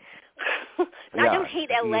hate it. I don't hate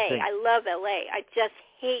LA. I love LA. I just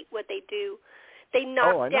hate what they do. They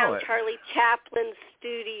knocked down Charlie Chaplin's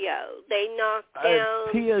studio. They knocked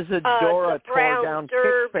down Pia Zadora the Brown tore down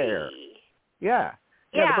Derby. Pickfair. Yeah,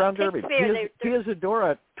 the Brown Derby. Pia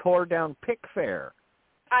Zadora tore down Pickfair.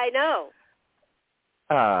 I know.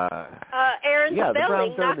 Aaron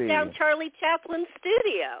Spelling knocked down Charlie Chaplin's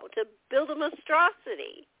studio to build a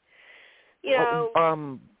monstrosity.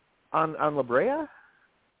 On La Brea?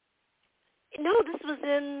 No, this was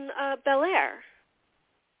in Bel Air.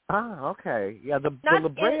 Ah, okay. Yeah, the La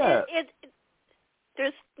Brea.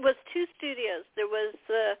 There was two studios. There was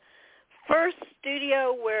the first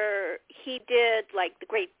studio where he did like The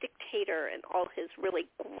Great Dictator and all his really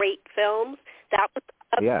great films. That was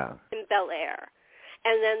up in Bel Air.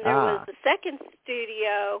 And then there was the second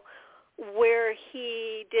studio where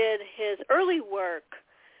he did his early work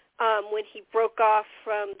when he broke off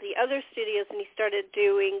from the other studios and he started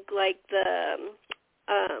doing like the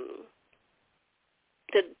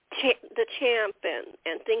Champ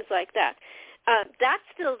and things like that. That's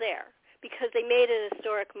still there because they made it a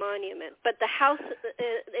historic monument. But the house,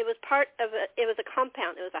 it was part of it was a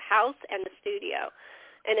compound. It was a house and a studio,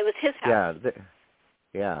 and it was his house.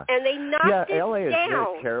 Yeah. And they knocked it LA is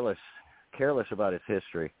down. very careless about its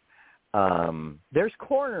history. There's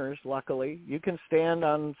corners, luckily. You can stand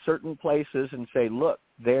on certain places and say, look,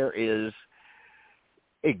 there is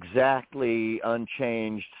exactly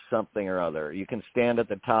unchanged something or other. You can stand at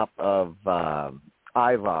the top of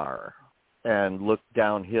Ivar and look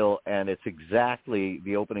downhill, and it's exactly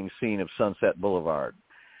the opening scene of Sunset Boulevard.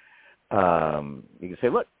 You can say,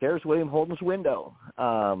 look, there's William Holden's window.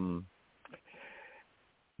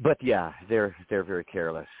 But yeah, they're very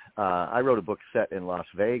careless. I wrote a book set in Las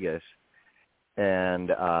Vegas, and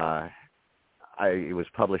it was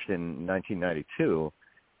published in 1992,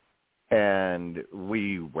 and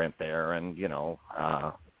we went there, and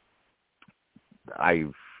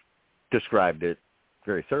I've described it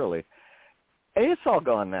very thoroughly. And it's all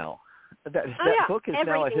gone now. That book is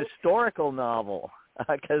now a historical novel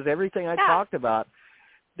because everything I talked about,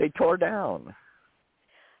 they tore down.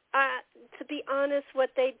 To be honest, what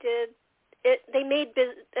they did, they made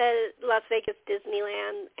Las Vegas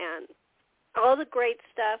Disneyland, and all the great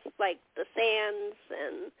stuff like the Sands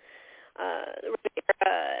and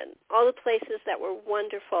Riviera and all the places that were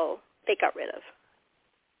wonderful, they got rid of.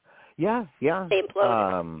 Yeah. They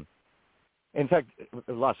imploded. In fact,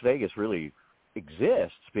 Las Vegas really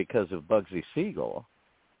exists because of Bugsy Siegel,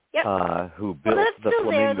 who built the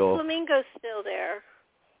Flamingo. The Flamingo's still there.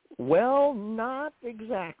 Well, not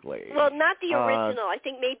exactly. Well, not the original. I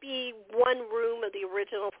think maybe one room of the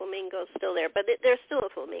original Flamingo is still there, but there's still a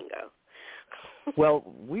Flamingo. Well,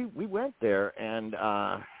 we went there, and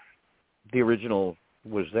the original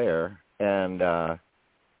was there, and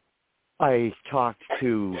I talked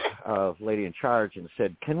to a lady in charge and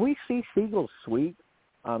said, can we see Siegel's suite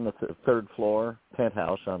on the third floor,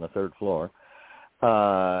 penthouse on the third floor?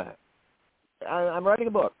 I'm writing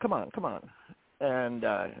a book. Come on. And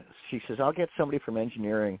she says, I'll get somebody from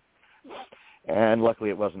engineering. And luckily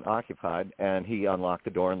it wasn't occupied. And he unlocked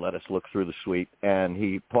the door and let us look through the suite. And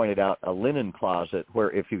he pointed out a linen closet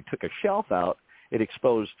where if you took a shelf out, it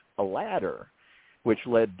exposed a ladder, which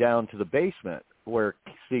led down to the basement where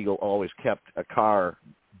Siegel always kept a car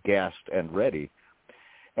gassed and ready.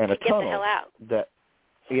 And a tunnel. Get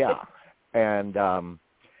the hell out. And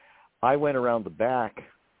I went around the back.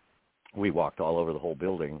 We walked all over the whole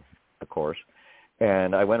building, of course.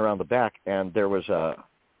 And I went around the back, and there was a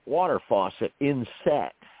water faucet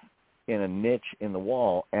inset in a niche in the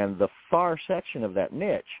wall, and the far section of that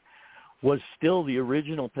niche was still the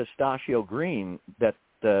original pistachio green that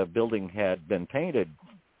the building had been painted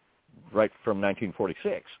right from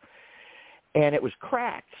 1946. And it was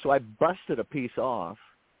cracked, so I busted a piece off.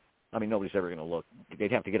 I mean, nobody's ever going to look.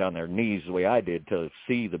 They'd have to get on their knees the way I did to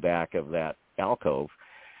see the back of that alcove.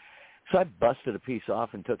 So I busted a piece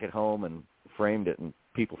off and took it home and framed it, and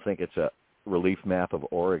people think it's a relief map of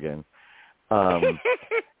Oregon. And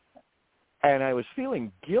I was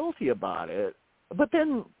feeling guilty about it. But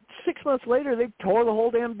then 6 months later, they tore the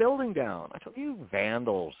whole damn building down. I told you,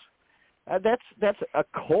 vandals. That's a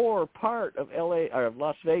core part of LA or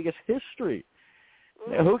Las Vegas history.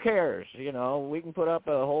 Who cares? We can put up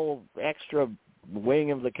a whole extra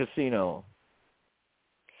wing of the casino.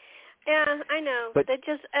 Yeah, I know. But they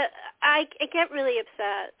just, I get really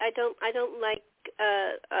upset. I don't like.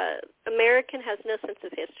 American has no sense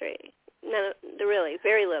of history. No, really,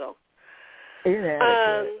 very little.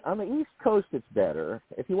 Inadequate. On the East Coast, it's better.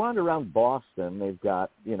 If you wander around Boston, they've got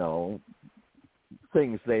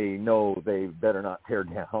things they know they better not tear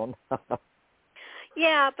down.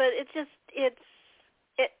 Yeah, but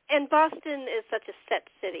and Boston is such a set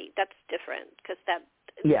city. That's different because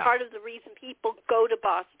part of the reason people go to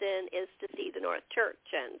Boston is to see the North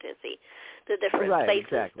Church and to see the different places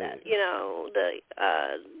exactly. that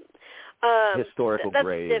the historical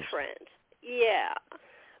graves. That's different. Yeah,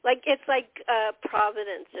 it's like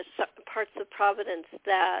Providence. There's parts of Providence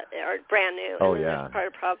that are brand new, and there's part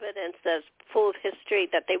of Providence that's full of history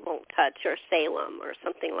that they won't touch, or Salem, or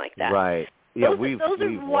something like that. Right. Yeah, those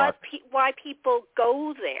are why people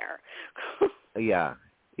go there. Yeah,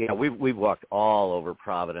 we've walked all over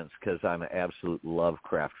Providence because I'm an absolute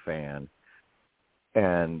Lovecraft fan,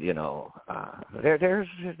 and there's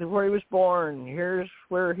where he was born. Here's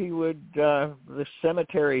where he would the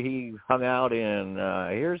cemetery he hung out in.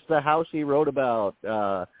 Here's the house he wrote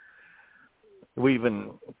about. We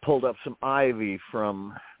even pulled up some ivy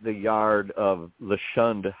from the yard of the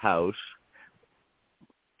shunned house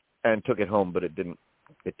and took it home, but it didn't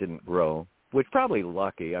grow, which probably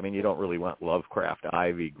lucky. I mean, you don't really want Lovecraft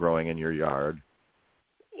ivy growing in your yard.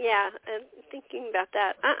 Yeah, I'm thinking about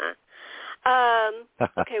that.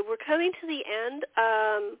 Okay, we're coming to the end.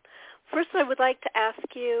 First, I would like to ask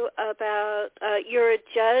you about, you're a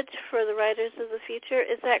judge for the Writers of the Future.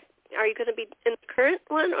 Are you going to be in the current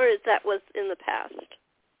one, or was in the past?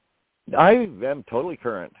 I am totally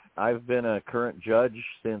current. I've been a current judge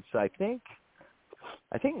since, I think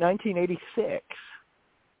 1986.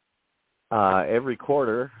 Every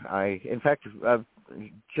quarter,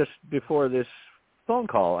 just before this phone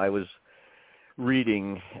call, I was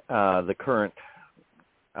reading the current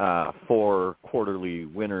 4 quarterly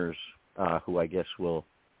winners who I guess will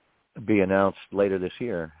be announced later this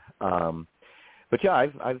year. But yeah,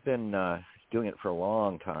 I've been doing it for a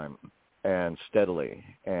long time and steadily,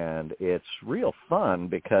 and it's real fun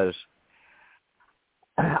because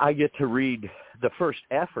I get to read the first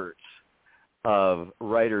efforts of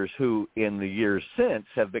writers who in the years since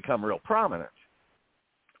have become real prominent.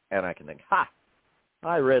 And I can think,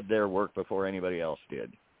 I read their work before anybody else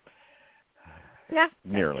did. Yeah,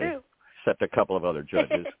 nearly, true. Except a couple of other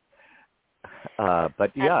judges.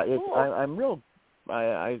 But yeah, cool. I'm real.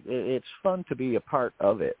 It's fun to be a part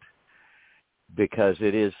of it because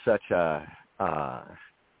it is such a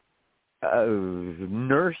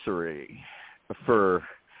nursery for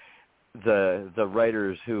the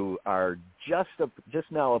writers who are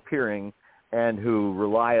just now appearing and who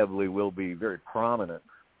reliably will be very prominent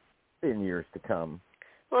in years to come.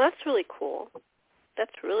 Well, that's really cool.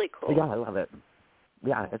 That's really cool. Yeah, I love it.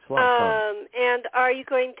 Yeah, it's a lot of fun. And are you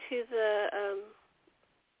going to the?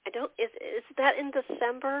 Is that in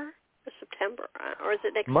December or September, or is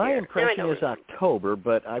it next year? My impression is October,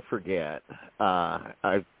 but I forget.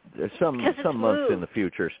 Some months in the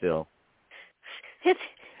future still.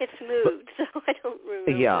 It's moved, so I don't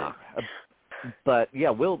remember. Yeah, but yeah,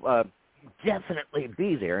 we'll definitely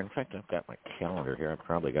be there. In fact, I've got my calendar here. I've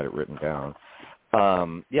probably got it written down.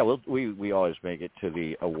 Yeah, we always make it to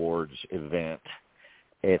the awards event.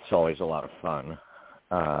 It's always a lot of fun.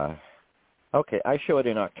 Okay, I show it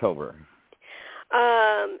in October.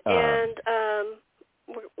 I'm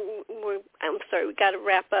sorry, we got to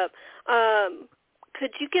wrap up.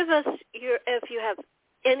 Could you give us if you have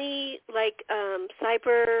any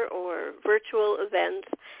cyber or virtual events,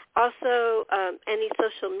 also any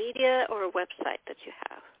social media or a website that you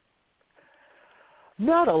have?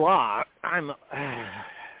 Not a lot. I'm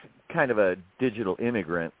kind of a digital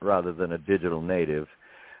immigrant rather than a digital native.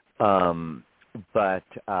 But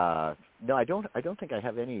no, I don't think I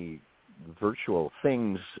have any virtual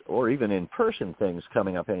things or even in-person things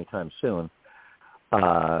coming up anytime soon.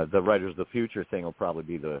 The Writers of the Future thing will probably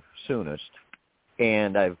be the soonest.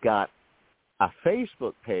 And I've got a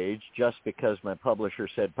Facebook page just because my publisher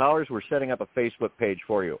said, Powers, we're setting up a Facebook page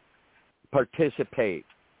for you. Participate.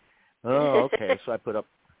 Oh, okay. So I put up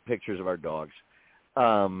pictures of our dogs.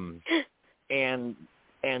 And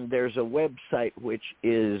there's a website which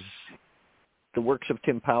is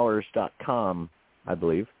theworksoftimpowers.com, I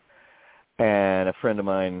believe. And a friend of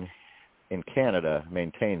mine in Canada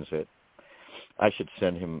maintains it. I should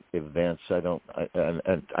send him events.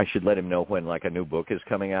 I should let him know when a new book is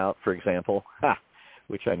coming out, for example,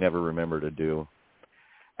 which I never remember to do.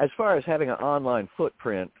 As far as having an online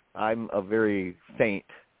footprint, I'm a very faint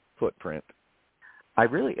footprint. I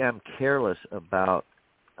really am careless about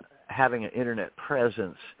having an internet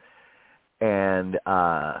presence and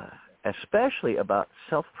especially about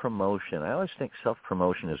self-promotion. I always think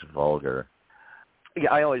self-promotion is vulgar. Yeah,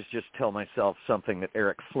 I always just tell myself something that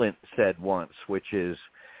Eric Flint said once, which is,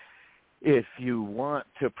 if you want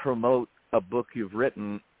to promote a book you've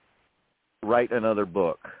written, write another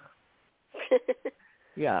book.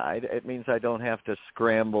 Yeah, it means I don't have to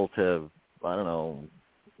scramble to,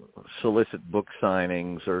 solicit book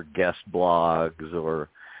signings or guest blogs or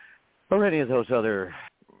any of those other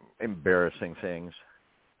embarrassing things.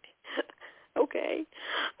 Okay.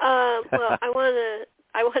 Well, I want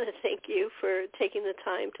to thank you for taking the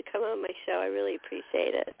time to come on my show. I really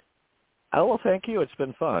appreciate it. Oh, well, thank you. It's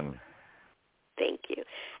been fun. Thank you.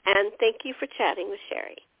 And thank you for chatting with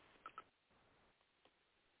Sherri.